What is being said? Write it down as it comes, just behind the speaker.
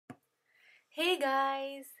Hey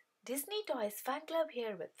guys, Disney Toys Fan Club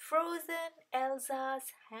here with Frozen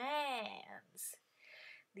Elsa's hands.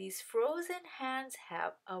 These frozen hands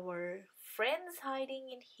have our friends hiding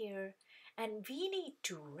in here and we need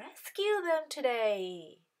to rescue them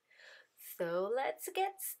today. So let's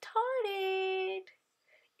get started.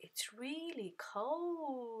 It's really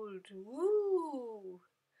cold. Woo!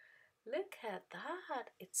 Look at that.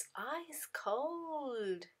 It's ice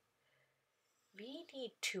cold. We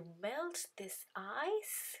need to melt this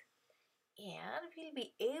ice and we'll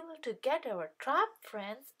be able to get our trapped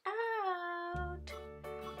friends out.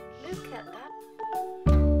 Look at that.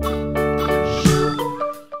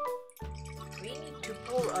 We need to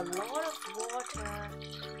pour a lot of water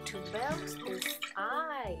to melt this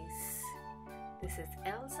ice. This is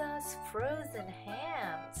Elsa's frozen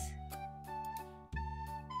hands.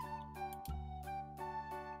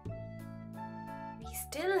 We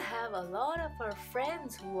still have a lot of our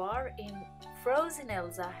friends who are in frozen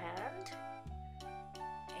Elsa hand.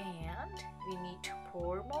 And we need to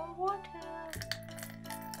pour more water.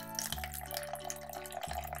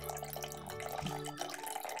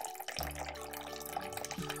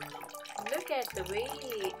 Look at the way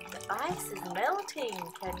the ice is melting.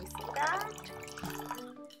 Can you see that?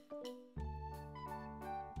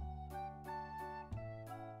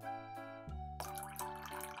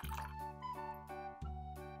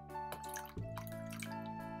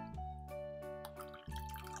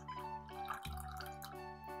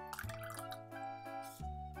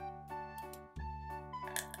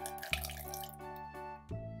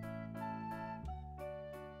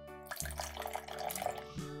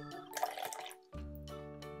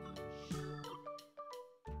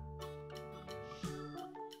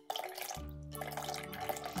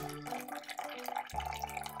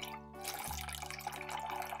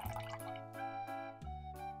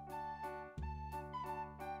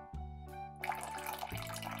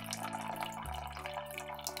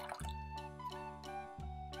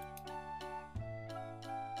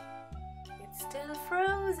 Still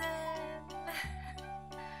frozen.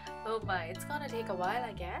 Oh my, it's gonna take a while,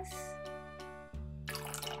 I guess.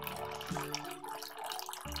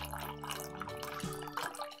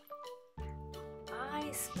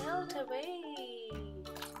 Ice melt away.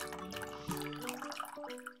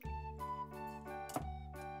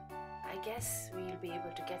 I guess we'll be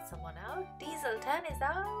able to get someone out. Diesel 10 is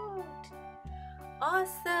out.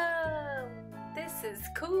 Awesome. This is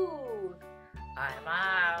cool. I'm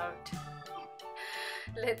out.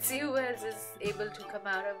 Let's see who else is able to come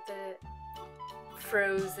out of the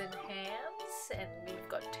frozen hands. And we've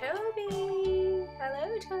got Toby.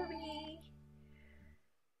 Hello, Toby.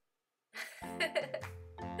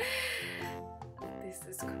 This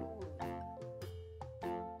is cool.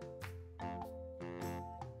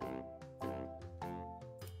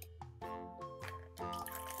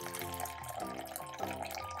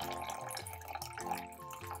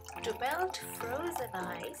 To melt frozen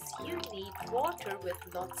ice, you need water with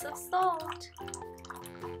lots of salt.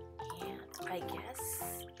 And I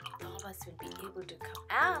guess Thomas will be able to come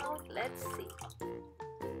out. Let's see.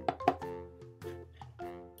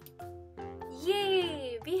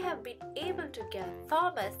 Yay! We have been able to get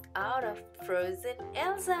Thomas out of frozen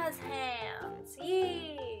Elsa's hands.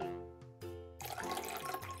 Yay!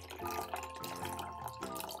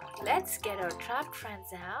 Let's get our trapped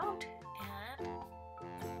friends out and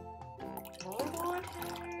more water.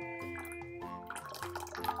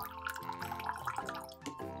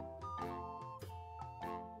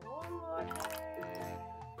 More water.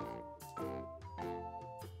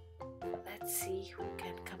 Let's see who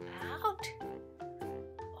can come out.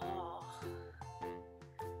 Oh,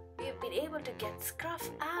 we have been able to get Scruff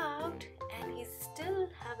out and he's still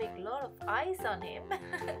having a lot of ice on him.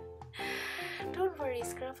 Don't worry,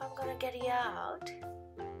 Scruff, I'm gonna get you out.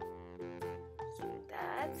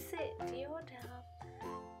 That's it, you're down.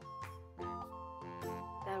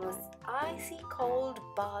 That was icy cold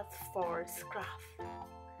bath for Scruff.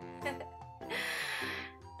 And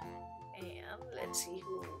let's see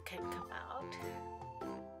who can come out.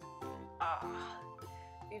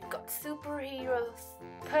 We've got superhero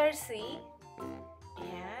Percy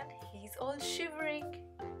and he's all shivering.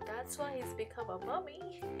 That's why he's become a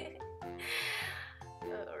mummy.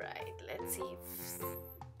 Alright, let's see if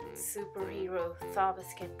superhero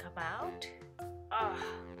Thomas can come out.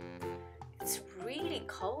 It's really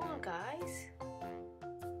cold, guys.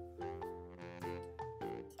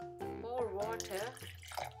 More water.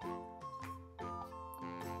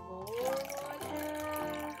 More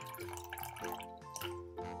water.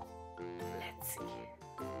 Let's see.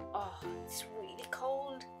 It's really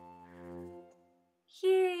cold.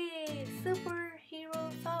 Yay!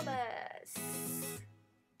 Superhero Thomas.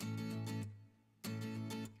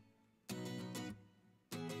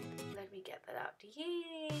 out.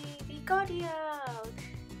 Yay! We got you out.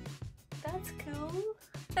 That's cool.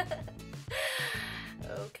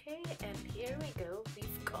 Okay, and here we go.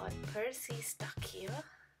 We've got Percy stuck here.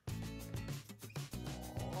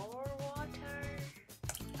 More water.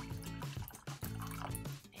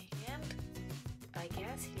 And I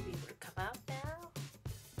guess he'll be able to come out now.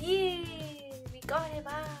 Yay! We got him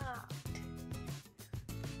out.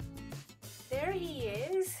 There he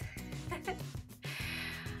is.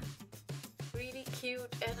 Really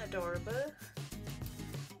cute and adorable.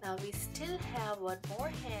 Now we still have one more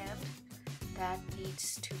hand that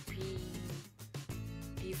needs to be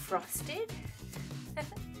defrosted.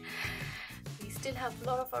 We still have a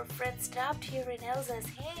lot of our friends trapped here in Elsa's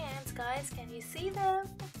hands. Guys, can you see them?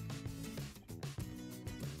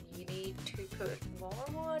 You need to put more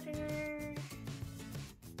water.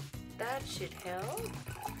 That should help.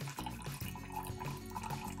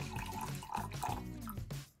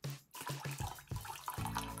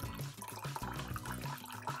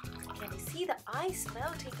 Can you see the ice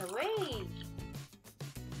melting away?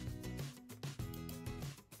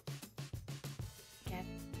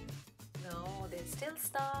 No, they're still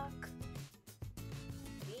stuck.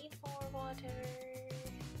 Need more water.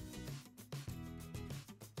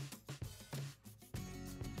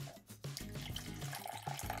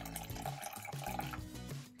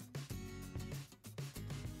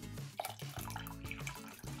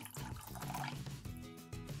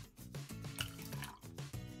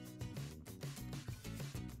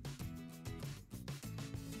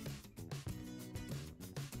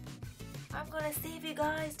 I'm gonna save you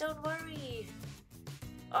guys, don't worry.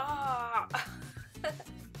 Ah.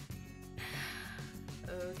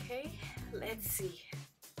 Okay, let's see.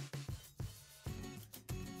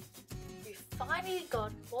 We finally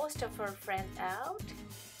got most of our friends out.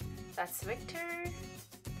 That's Victor.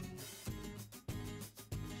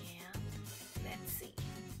 And let's see.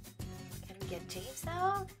 Can we get James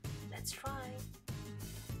out? Let's try.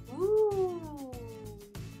 Woo!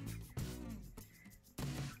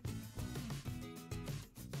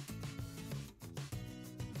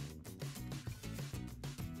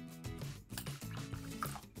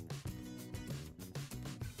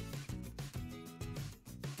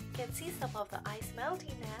 Can see some of the ice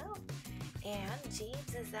melting now, and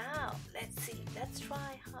James is out. Let's see, let's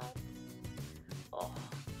try how. Oh,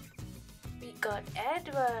 we got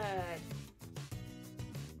Edward.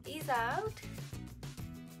 He's out,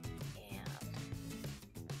 and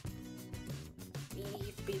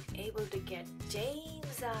we've been able to get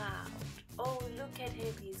James out. Oh, look at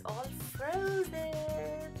him, he's all frozen.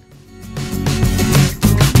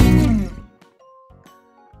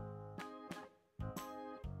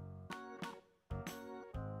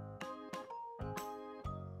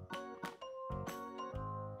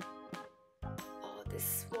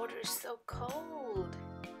 This water is so cold.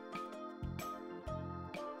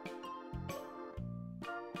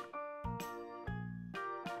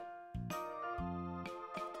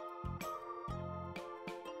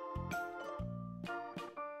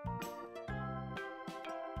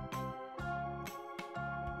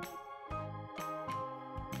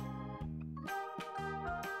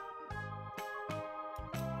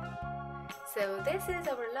 So this is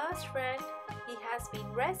our last friend. He has been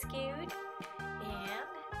rescued. And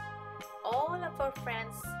all of our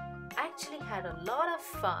friends actually had a lot of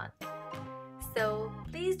fun. So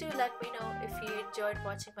please do let me know if you enjoyed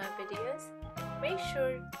watching my videos. Make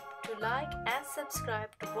sure to like and subscribe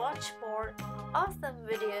to watch more awesome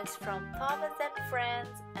videos from Thomas and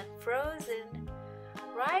Friends and Frozrn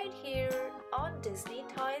right here on Disney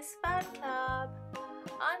Toys Fan Club.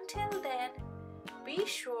 Until then, be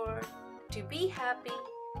sure to be happy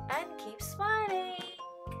and keep smiling.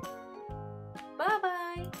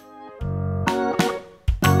 Bye-bye.